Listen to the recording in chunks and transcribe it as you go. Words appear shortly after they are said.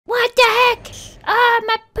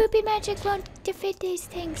poopy magic won't defeat these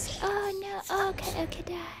things. Oh no, okay,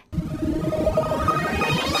 die.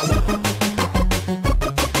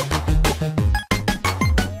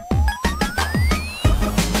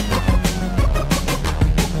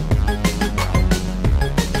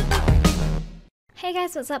 Hey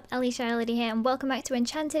guys, what's up? LDShadowLady here and welcome back to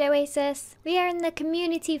Enchanted Oasis. We are in the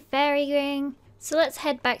community fairy ring. So let's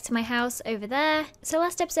head back to my house over there. So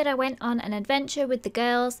last episode I went on an adventure with the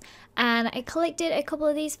girls and I collected a couple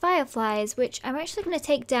of these fireflies, which I'm actually going to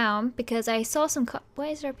take down because I saw some why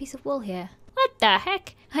is there a piece of wool here? What the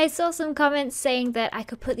heck? I saw some comments saying that I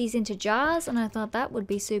could put these into jars and I thought that would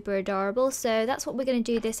be super adorable. So that's what we're going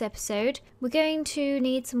to do this episode. We're going to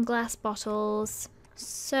need some glass bottles.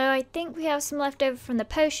 So I think we have some left over from the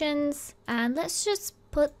potions and let's just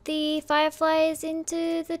put the fireflies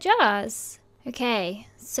into the jars. Okay,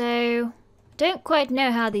 so don't quite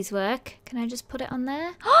know how these work. Can I just put it on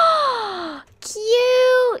there? Oh,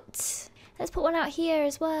 cute! Let's put one out here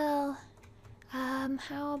as well.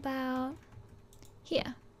 How about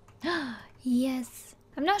here? Yes.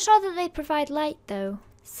 I'm not sure that they provide light though,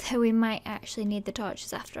 so we might actually need the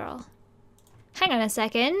torches after all. Hang on a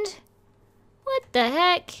second. What the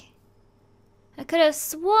heck? I could have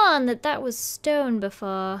sworn that that was stone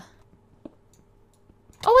before.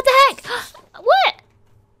 Oh, what the heck? What?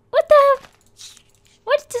 What the?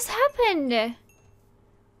 What just happened?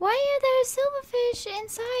 Why are there silverfish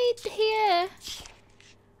inside here?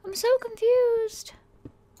 I'm so confused.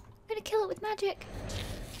 I'm gonna kill it with magic.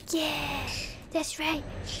 Yeah, that's right.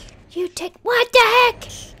 You take. What the heck?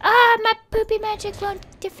 Ah, my poopy magic won't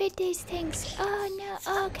defeat these things. Oh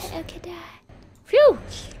no. Okay, die. Phew.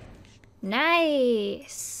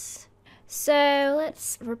 Nice. So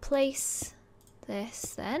let's replace this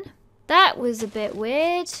then. That was a bit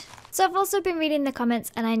weird. So I've also been reading the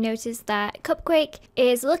comments and I noticed that Cupquake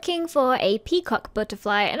is looking for a peacock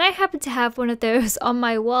butterfly and I happen to have one of those on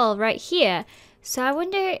my wall right here. So I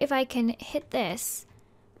wonder if I can hit this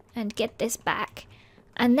and get this back.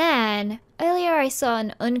 And then earlier I saw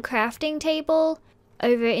an uncrafting table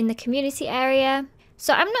over in the community area.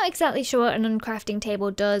 So I'm not exactly sure what an uncrafting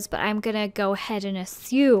table does, but I'm gonna go ahead and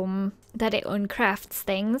assume that it uncrafts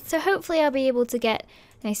things. So hopefully I'll be able to get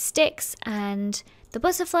nice sticks and the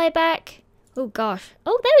butterfly back. Oh gosh.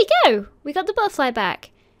 Oh, there we go. We got the butterfly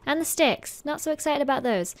back and the sticks. Not so excited about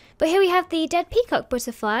those. But here we have the dead peacock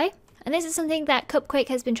butterfly. And this is something that Cupquake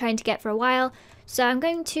has been trying to get for a while. So I'm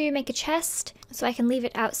going to make a chest so I can leave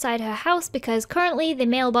it outside her house because currently the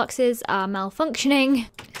mailboxes are malfunctioning.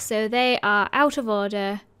 So they are out of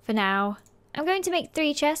order for now. I'm going to make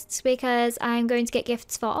 3 chests because I'm going to get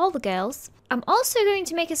gifts for all the girls. I'm also going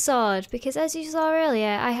to make a sword because as you saw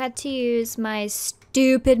earlier, I had to use my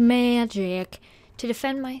stupid magic to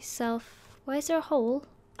defend myself. Why is there a hole?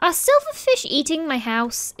 Are silverfish eating my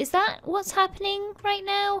house? Is that what's happening right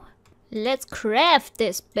now? Let's craft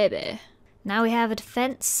this baby. Now we have a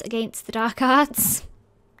defense against the dark arts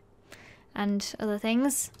and other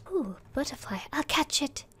things. Ooh, butterfly. I'll catch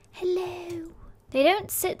it. Hello. They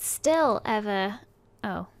don't sit still ever.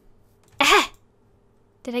 Oh. Aha!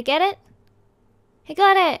 Did I get it? I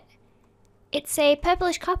got it. It's a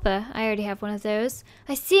purplish copper. I already have one of those.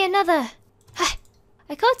 I see another. Ha!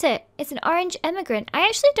 I caught it. It's an orange emigrant. I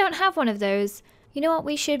actually don't have one of those. You know what?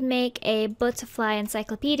 We should make a butterfly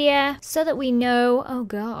encyclopedia so that we know. Oh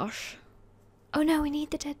gosh. Oh no, we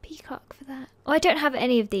need the dead peacock for that. Oh, I don't have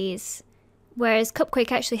any of these. Whereas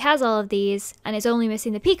Cupquake actually has all of these and is only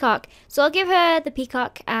missing the peacock. So I'll give her the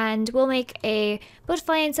peacock and we'll make a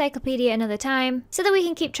butterfly encyclopedia another time so that we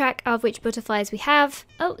can keep track of which butterflies we have.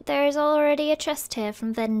 Oh, there's already a chest here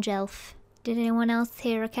from vengelfe. Did anyone else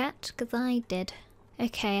hear a cat? Because I did.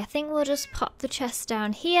 Okay, I think we'll just pop the chest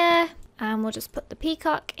down here and we'll just put the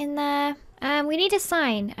peacock in there. We need a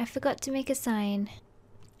sign. I forgot to make a sign.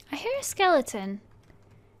 I hear a skeleton.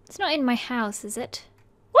 It's not in my house, is it?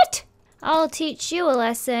 What? I'll teach you a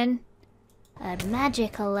lesson. A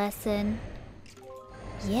magical lesson.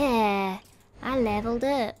 Yeah, I leveled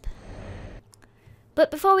up.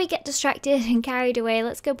 But before we get distracted and carried away,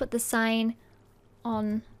 let's go put the sign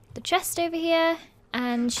on the chest over here.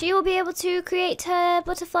 And she will be able to create her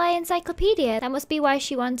butterfly encyclopedia. That must be why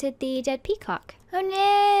she wanted the dead peacock. Oh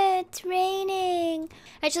no, it's raining.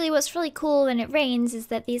 Actually, what's really cool when it rains is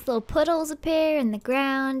that these little puddles appear in the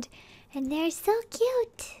ground. And they're so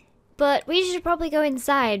cute. But we should probably go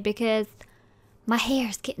inside because my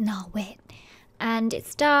hair's getting all wet. And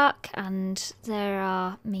it's dark and there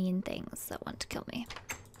are mean things that want to kill me.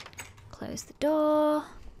 Close the door.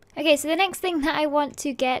 Okay, so the next thing that I want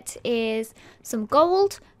to get is some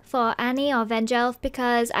gold for Annie or vengelfe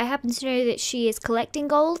because I happen to know that she is collecting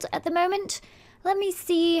gold at the moment. Let me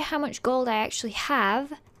see how much gold I actually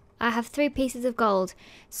have. I have 3 pieces of gold.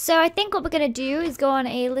 So I think what we're going to do is go on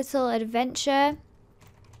a little adventure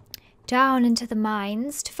down into the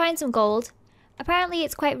mines to find some gold. Apparently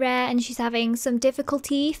it's quite rare and she's having some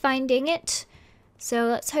difficulty finding it. So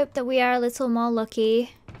let's hope that we are a little more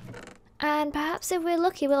lucky. And perhaps if we're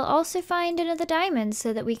lucky, we'll also find another diamond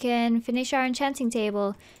so that we can finish our enchanting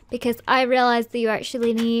table. Because I realized that you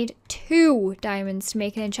actually need 2 diamonds to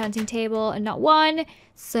make an enchanting table and not 1.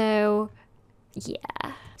 So,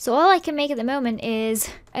 yeah. So all I can make at the moment is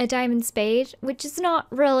a diamond spade, which is not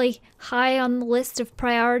really high on the list of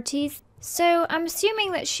priorities. So I'm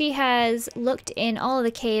assuming that she has looked in all of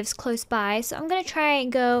the caves close by. So I'm going to try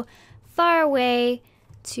and go far away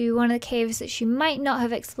to one of the caves that she might not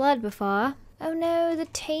have explored before. Oh no, the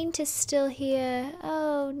taint is still here.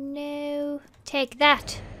 Oh no. Take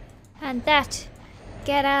that. And that.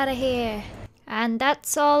 Get out of here. And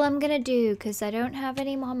that's all I'm gonna do, because I don't have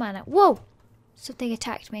any more mana. Whoa! Something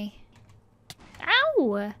attacked me.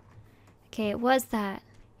 Ow! Okay, it was that.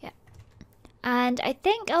 Yeah. And I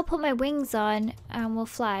think I'll put my wings on and we'll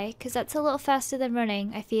fly, because that's a little faster than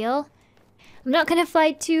running, I feel. I'm not going to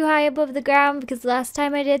fly too high above the ground because last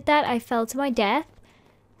time I did that I fell to my death.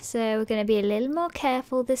 So we're going to be a little more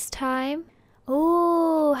careful this time.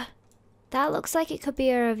 Oh, that looks like it could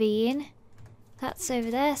be a ravine. That's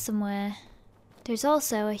over there somewhere. There's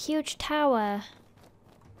also a huge tower.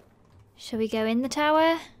 Shall we go in the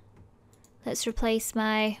tower? Let's replace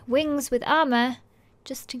my wings with armor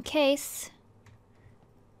just in case.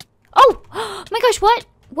 Oh! Oh my gosh, what?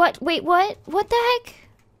 What? Wait, what? What the heck?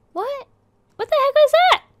 What? What the heck was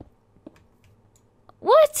that?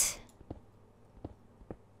 What?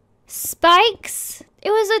 Spikes?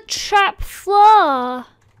 It was a trap floor.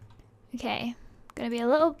 Okay, gonna be a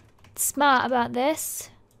little smart about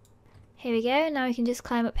this. Here we go, now we can just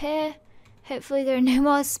climb up here. Hopefully there are no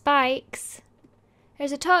more spikes.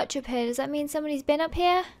 There's a torch up here, does that mean somebody's been up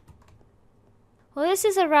here? Well, this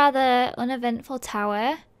is a rather uneventful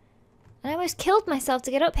tower. And I almost killed myself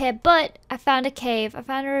to get up here, but I found a cave, I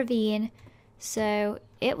found a ravine. So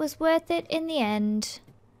it was worth it in the end.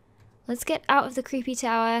 Let's get out of the creepy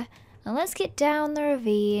tower and let's get down the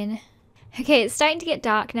ravine. Okay, it's starting to get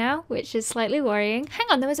dark now, which is slightly worrying. Hang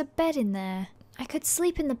on, there was a bed in there. I could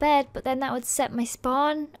sleep in the bed, but then that would set my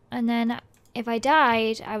spawn, and then if I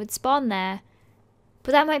died, I would spawn there.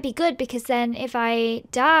 But that might be good because then if I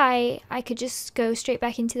die, I could just go straight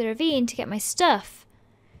back into the ravine to get my stuff.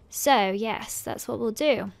 So yes, that's what we'll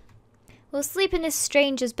do. We'll sleep in this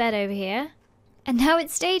stranger's bed over here. And now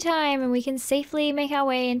it's daytime and we can safely make our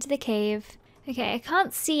way into the cave. Okay, I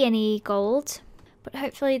can't see any gold, but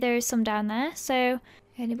hopefully there is some down there. So,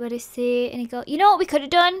 anybody see any gold? You know what we could have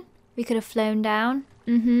done? We could have flown down.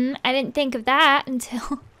 I didn't think of that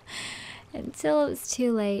until it was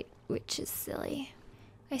too late, which is silly.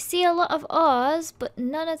 I see a lot of ores, but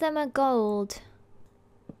none of them are gold.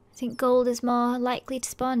 I think gold is more likely to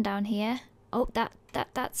spawn down here. Oh,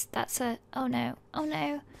 that's a, oh no, oh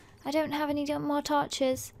no. I don't have any more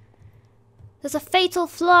torches. There's a fatal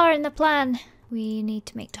flaw in the plan. We need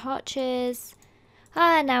to make torches.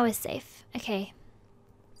 Ah, now we're safe. Okay.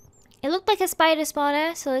 It looked like a spider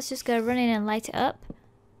spawner, so let's just go run in and light it up.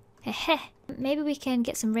 Heh. Maybe we can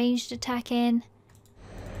get some ranged attack in.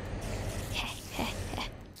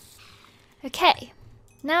 Okay.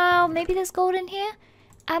 Now, maybe there's gold in here.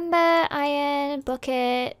 Amber, iron,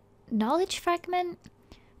 bucket, knowledge fragment.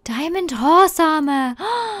 Diamond horse armor!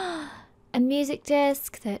 A music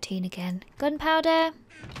disc, 13 again. Gunpowder,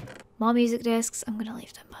 more music discs, I'm gonna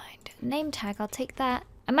leave them behind. Name tag, I'll take that.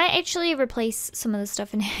 I might actually replace some of the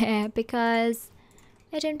stuff in here because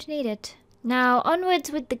I don't need it. Now,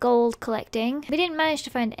 onwards with the gold collecting. We didn't manage to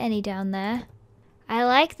find any down there. I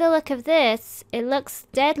like the look of this. It looks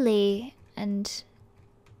deadly and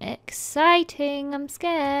exciting. I'm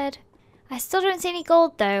scared. I still don't see any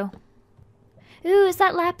gold though. Ooh, is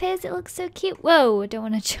that lapis? It looks so cute. Whoa,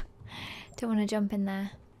 don't want to jump in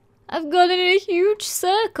there. I've got in a huge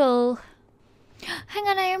circle. Hang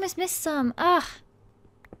on, I almost missed some. Ah,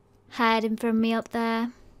 hiding from me up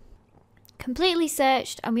there. Completely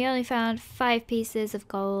searched, and we only found 5 pieces of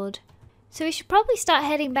gold. So we should probably start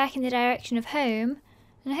heading back in the direction of home,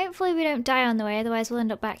 and hopefully we don't die on the way. Otherwise, we'll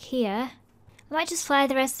end up back here. I might just fly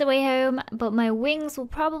the rest of the way home, but my wings will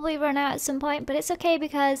probably run out at some point. But it's okay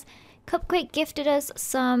because Cupquake gifted us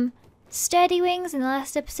some sturdy wings in the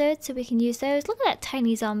last episode, so we can use those. Look at that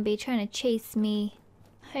tiny zombie trying to chase me.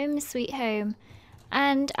 Home sweet home.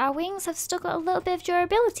 And our wings have still got a little bit of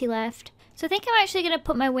durability left. So I think I'm actually going to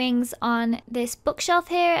put my wings on this bookshelf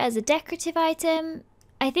here as a decorative item.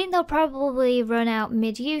 I think they'll probably run out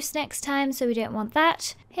mid-use next time, so we don't want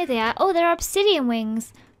that. Here they are. Oh, they're obsidian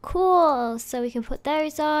wings. Cool. So we can put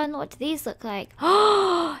those on. What do these look like?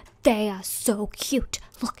 Oh, they are so cute.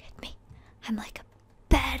 Look at me. I'm like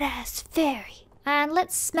a badass fairy. And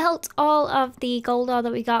let's smelt all of the gold ore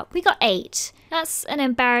that we got. We got 8. That's an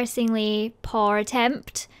embarrassingly poor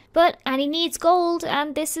attempt. But Annie needs gold,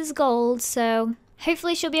 and this is gold, so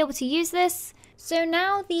hopefully she'll be able to use this. So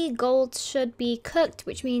now the gold should be cooked,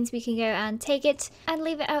 which means we can go and take it and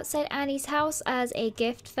leave it outside Annie's house as a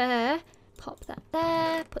gift for her. Pop that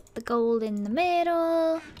there, put the gold in the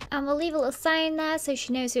middle, and we'll leave a little sign there so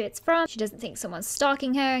she knows who it's from. She doesn't think someone's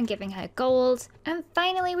stalking her and giving her gold. And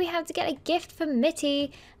finally we have to get a gift for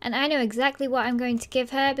Mitty, and I know exactly what I'm going to give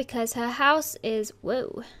her because her house is,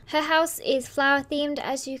 whoa. Her house is flower themed,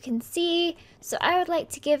 as you can see, so I would like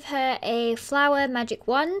to give her a flower magic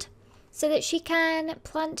wand, so that she can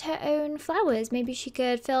plant her own flowers. Maybe she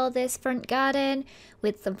could fill this front garden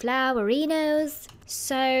with some flowerinos.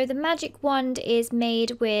 So the magic wand is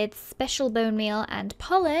made with special bone meal and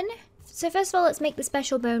pollen. So first of all, let's make the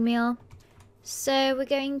special bone meal. So we're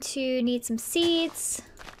going to need some seeds.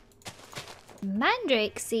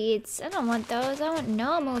 Mandrake seeds. I don't want those. I want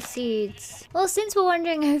normal seeds. Well, since we're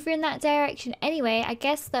wandering over in that direction anyway, I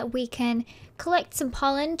guess that we can collect some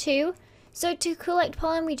pollen too. So to collect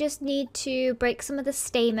pollen, we just need to break some of the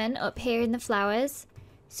stamen up here in the flowers.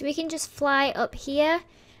 So we can just fly up here.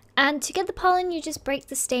 And to get the pollen, you just break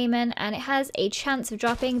the stamen and it has a chance of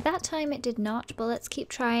dropping. That time it did not, but let's keep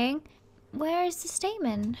trying. Where is the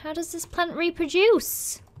stamen? How does this plant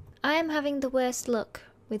reproduce? I am having the worst luck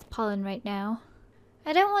with pollen right now.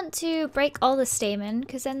 I don't want to break all the stamen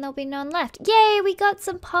because then there'll be none left. Yay, we got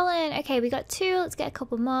some pollen. Okay, we got 2. Let's get a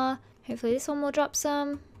couple more. Hopefully this one will drop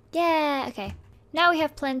some. Yeah, okay. Now we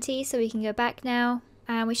have plenty, so we can go back now.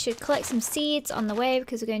 And we should collect some seeds on the way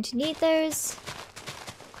because we're going to need those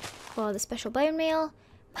for the special bone meal.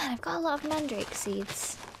 Man, I've got a lot of mandrake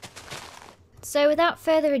seeds. So without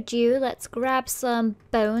further ado, let's grab some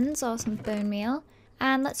bones or some bone meal.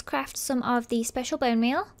 And let's craft some of the special bone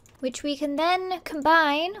meal, which we can then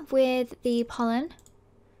combine with the pollen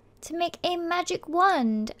to make a magic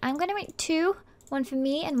wand. I'm going to make 2, one for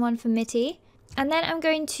me and one for Mitty. And then I'm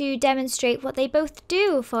going to demonstrate what they both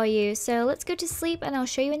do for you. So let's go to sleep and I'll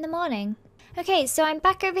show you in the morning. Okay, so I'm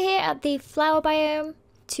back over here at the flower biome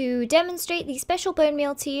to demonstrate the special bone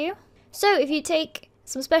meal to you. So if you take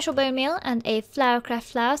some special bone meal and a flowercraft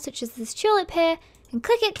flower, such as this tulip here, and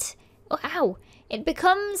click it, oh ow, it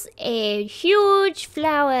becomes a huge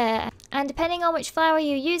flower. And depending on which flower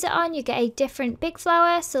you use it on, you get a different big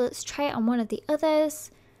flower. So let's try it on one of the others.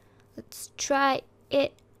 Let's try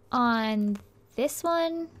it on this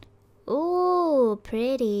one. Ooh,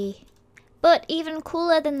 pretty. But even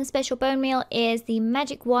cooler than the special bone meal is the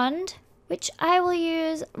magic wand, which I will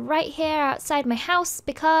use right here outside my house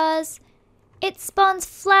because it spawns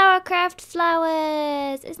flowercraft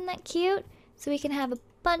flowers. Isn't that cute? So we can have a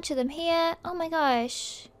bunch of them here. Oh my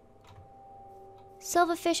gosh.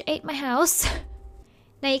 Silverfish ate my house.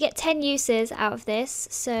 Now you get 10 uses out of this,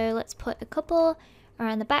 so let's put a couple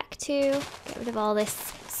around the back too. Get rid of all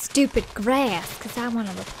this stupid grass because I want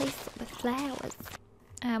to replace it with flowers.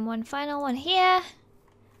 And one final one here.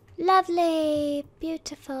 Lovely,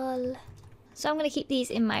 beautiful. So I'm going to keep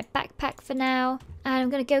these in my backpack for now. And I'm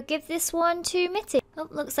going to go give this one to Mitty. Oh,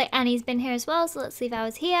 looks like Annie's been here as well, so let's leave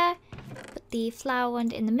ours here. Put the flower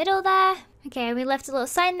wand in the middle there. Okay, we left a little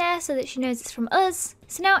sign there so that she knows it's from us.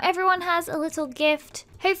 So now everyone has a little gift.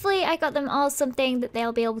 Hopefully I got them all something that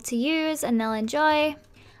they'll be able to use and they'll enjoy.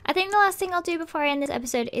 I think the last thing I'll do before I end this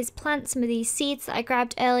episode is plant some of these seeds that I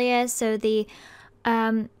grabbed earlier. So the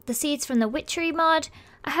seeds from the witchery mod.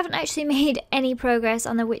 I haven't actually made any progress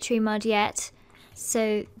on the witchery mod yet.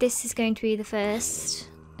 So this is going to be the first.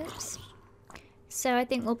 Oops. So I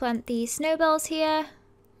think we'll plant the snowballs here.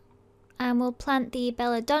 And we'll plant the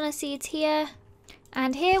belladonna seeds here.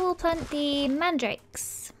 And here we'll plant the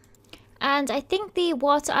mandrakes. And I think the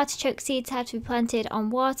water artichoke seeds have to be planted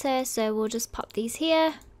on water. So we'll just pop these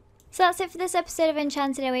here. So that's it for this episode of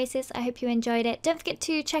Enchanted Oasis. I hope you enjoyed it. Don't forget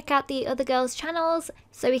to check out the other girls' channels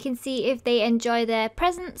so we can see if they enjoy their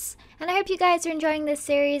presents. And I hope you guys are enjoying this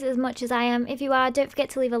series as much as I am. If you are, don't forget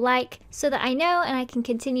to leave a like so that I know and I can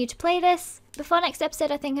continue to play this. Before next episode,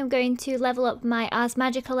 I think I'm going to level up my Ars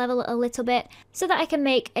Magica level a little bit so that I can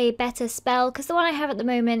make a better spell, because the one I have at the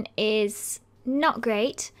moment is not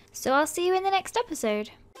great. So I'll see you in the next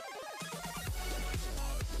episode.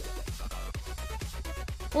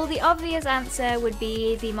 Well, the obvious answer would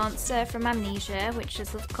be the monster from Amnesia, which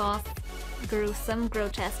is of course gruesome,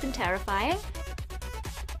 grotesque and terrifying.